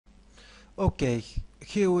Okay,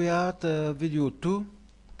 here we are at video 2,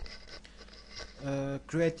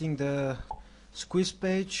 creating the squeeze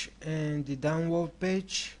page and the download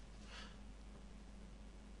page.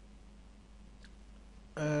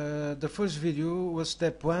 The first video was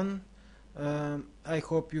step 1. I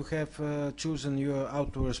hope you have chosen your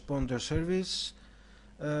autoresponder service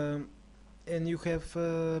and you have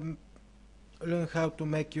learned how to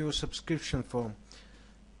make your subscription form.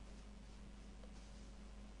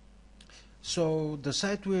 So the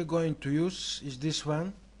site we are going to use is this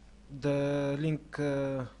one. The link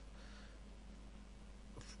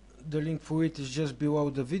for it is just below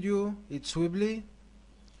the video. It's Weebly.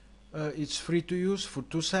 It's free to use for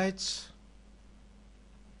 2 sites.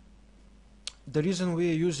 The reason we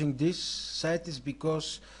are using this site is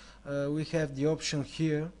because we have the option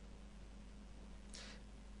here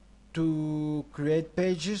to create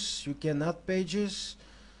pages. You can add pages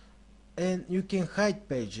and you can hide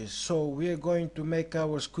pages. So we are going to make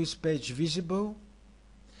our squeeze page visible,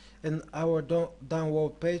 and our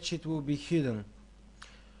download page, it will be hidden.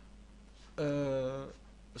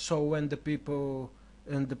 So when the people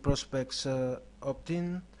and the prospects opt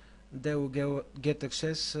in, they will get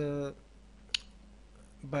access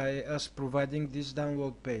by us providing this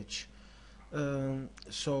download page.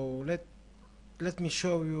 So let me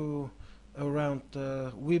show you around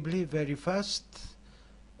Weebly very fast.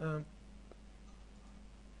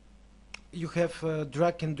 You have a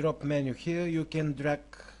drag and drop menu here. You can drag,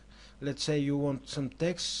 let's say you want some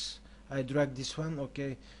text. I drag this one.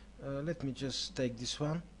 Okay, let me just take this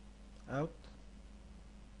one out.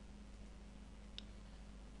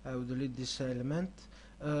 I will delete this element.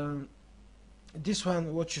 This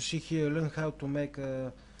one, what you see here, learn how to make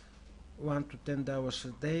 1 to 10 hours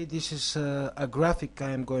a day. This is a graphic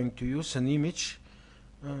I am going to use, an image.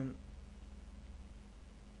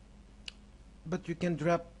 But you can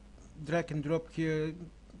drag and drop here,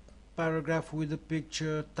 paragraph with a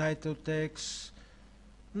picture, title text.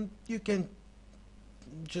 You can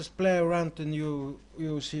just play around and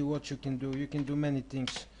you'll see what you can do. You can do many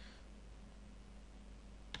things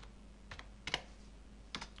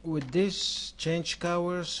with this. Change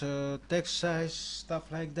colors, text size,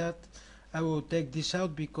 stuff like that. I will take this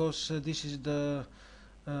out because this is the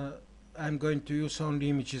I'm going to use only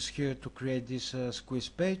images here to create this squeeze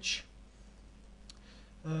page.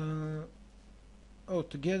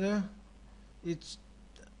 Altogether, it's,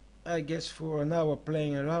 I guess, for an hour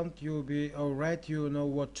playing around you'll be alright. You know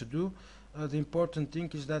what to do. The important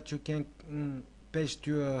thing is that you can paste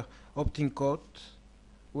your opt-in code.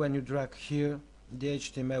 When you drag here the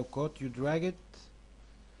HTML code, you drag it,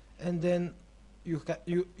 and then you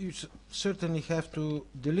certainly have to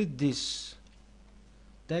delete this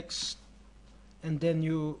text, and then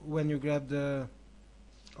when you grab the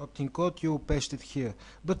opt-in code, you paste it here.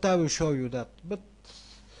 But I will show you that. But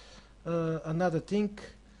another thing,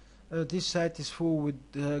 this site is full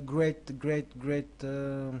with great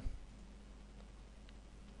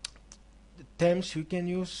themes you can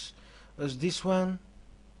use, as this one.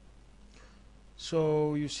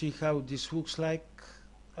 So you see how this looks like.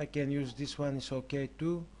 I can use this one, it's okay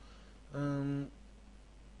too.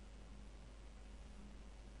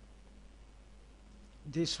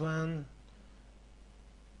 This one,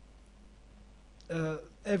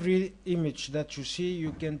 every image that you see,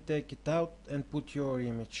 you can take it out and put your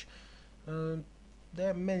image. There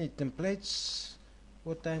are many templates.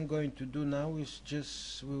 What I'm going to do now is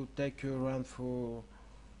just will take you around for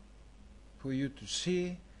you to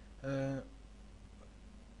see.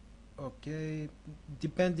 Okay,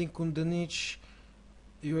 depending on the niche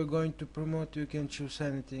you are going to promote, you can choose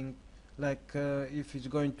anything. Like if it's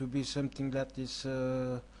going to be something that is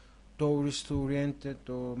tourist oriented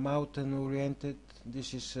or mountain oriented,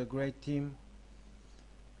 this is a great theme.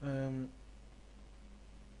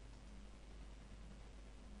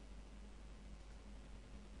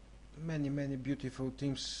 Many beautiful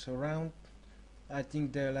themes around. I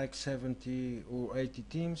think there are like 70 or 80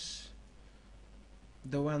 themes.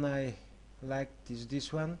 The one I liked is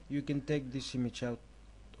this one. You can take this image out,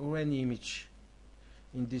 or any image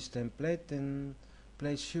in this template, and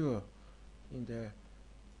place your in there.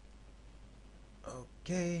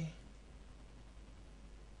 Okay,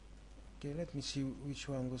 let me see which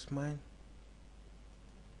one was mine.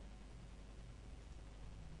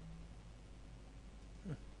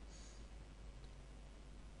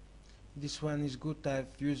 This one is good. I've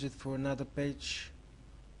used it for another page.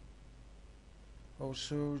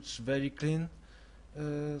 Also, it's very clean.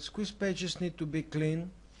 Squeeze pages need to be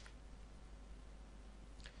clean.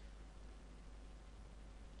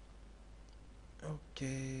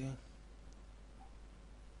 Okay.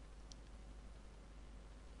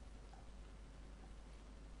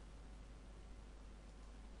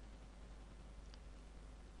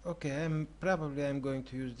 Okay, I'm going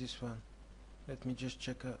to use this one. Let me just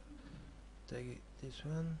check take this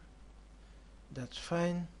one. That's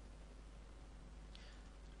fine.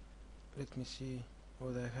 Let me see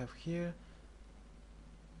what I have here.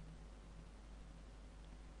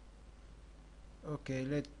 Okay,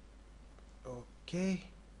 okay.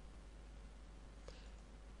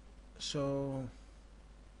 So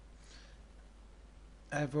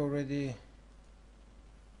I've already,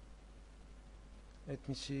 let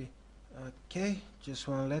me see. Okay, just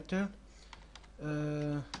one letter.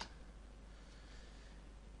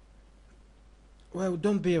 Well,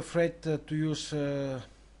 don't be afraid to use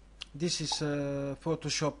this is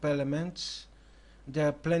Photoshop elements. There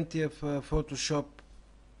are plenty of Photoshop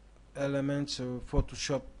elements or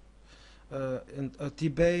Photoshop at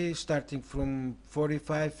eBay starting from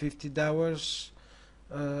 $45–50,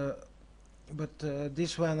 but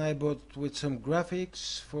this one I bought with some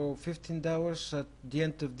graphics for $15. At the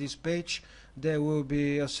end of this page there will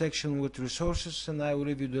be a section with resources and I will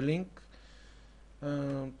leave you the link.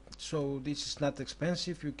 So this is not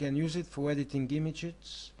expensive, you can use it for editing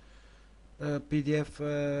images,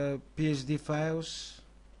 PDF, PSD files.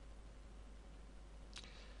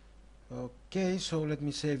 Okay, so let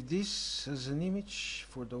me save this as an image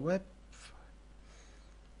for the web.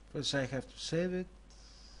 First I have to save it.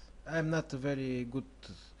 I'm not a very good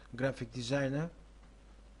graphic designer,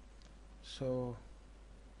 so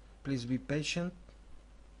please be patient.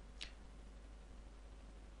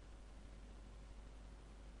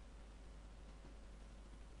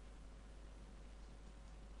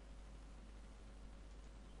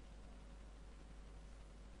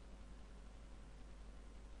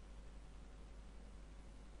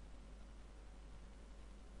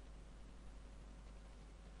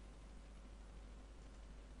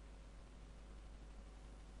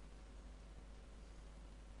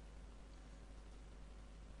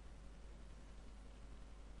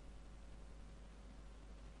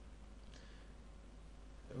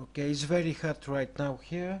 Okay, it's very hot right now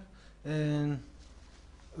here and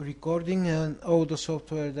recording, and all the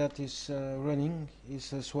software that is running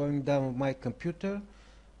is slowing down my computer,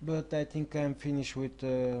 but I think I'm finished with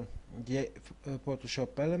the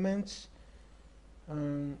Photoshop elements.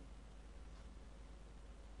 I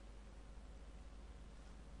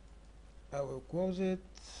will close it.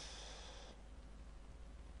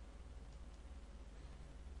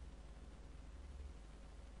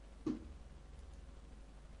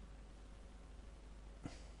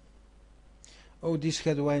 Oh, these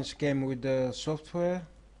headlines came with the software,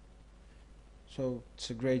 so it's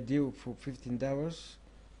a great deal for $15.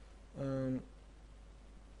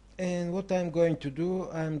 And what I'm going to do,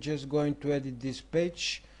 I'm just going to edit this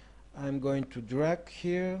page. I'm going to drag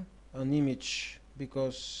here an image,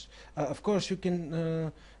 because of course you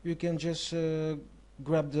can just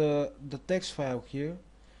grab the text file here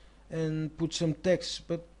and put some text,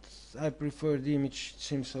 but I prefer the image, it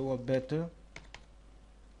seems a lot better.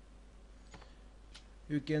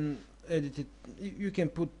 You can edit it, you can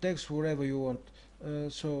put text wherever you want.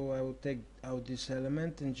 So I will take out this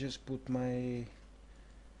element and just put my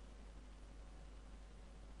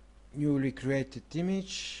newly created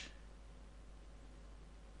image.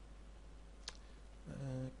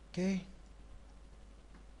 Okay.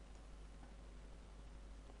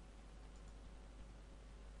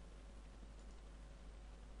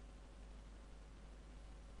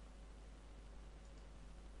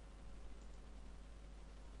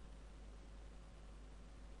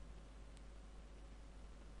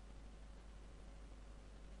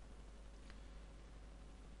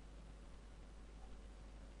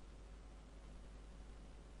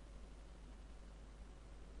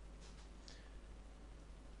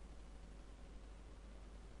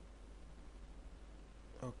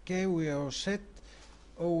 Okay, we are all set.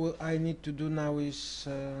 All I need to do now is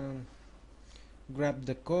grab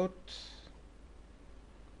the code,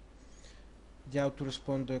 the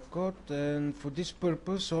autoresponder code, and for this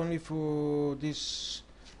purpose, only for this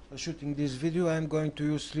shooting this video, I'm going to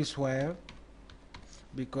use ListWire,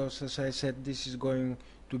 because as I said, this is going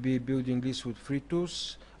to be building this with free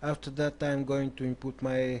tools. After that, I'm going to input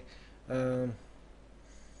my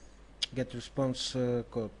get response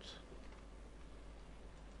code.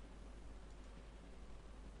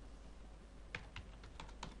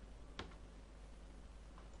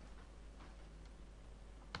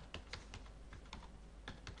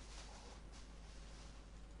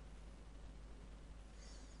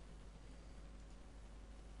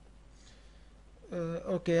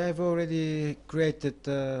 Okay, I've already created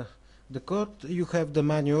the code. You have the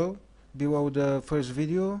manual below the first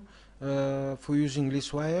video for using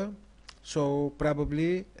ListWire. So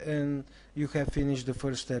probably, and you have finished the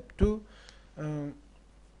first step too.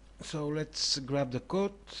 So let's grab the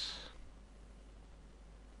code.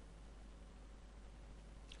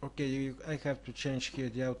 Okay, I have to change here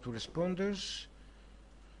the autoresponders,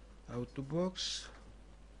 autobox.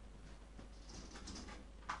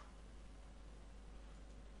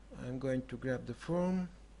 I'm going to grab the form,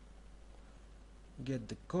 get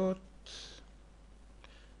the code.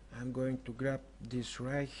 I'm going to grab this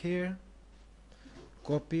right here,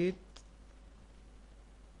 copy it.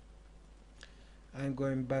 I'm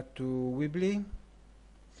going back to Weebly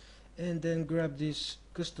and then grab this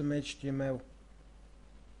custom HTML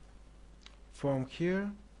form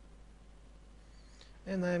here,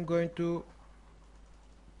 and I'm going to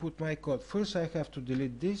put my code. First I have to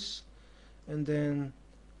delete this and then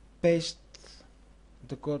paste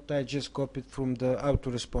the code I just copied from the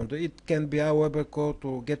autoresponder. It can be Aweber code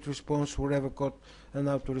or GetResponse, whatever code, an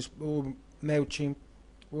autoresponder or MailChimp,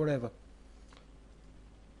 whatever.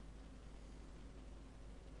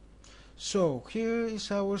 So here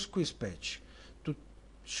is our squeeze page. To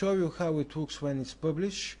show you how it looks when it's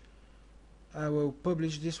published, I will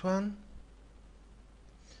publish this one.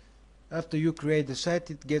 After you create the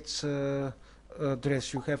site, it gets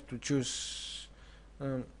address. You have to choose.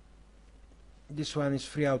 This one is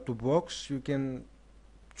free out of box. You can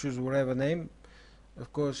choose whatever name.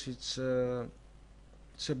 Of course, it's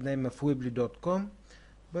subname of weebly.com,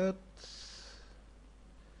 but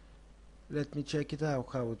let me check it out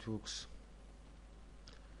how it looks.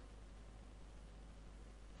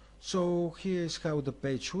 So here is how the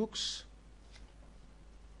page looks.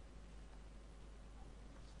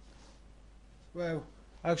 Well,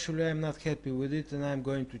 actually I'm not happy with it and I'm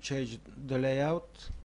going to change the layout.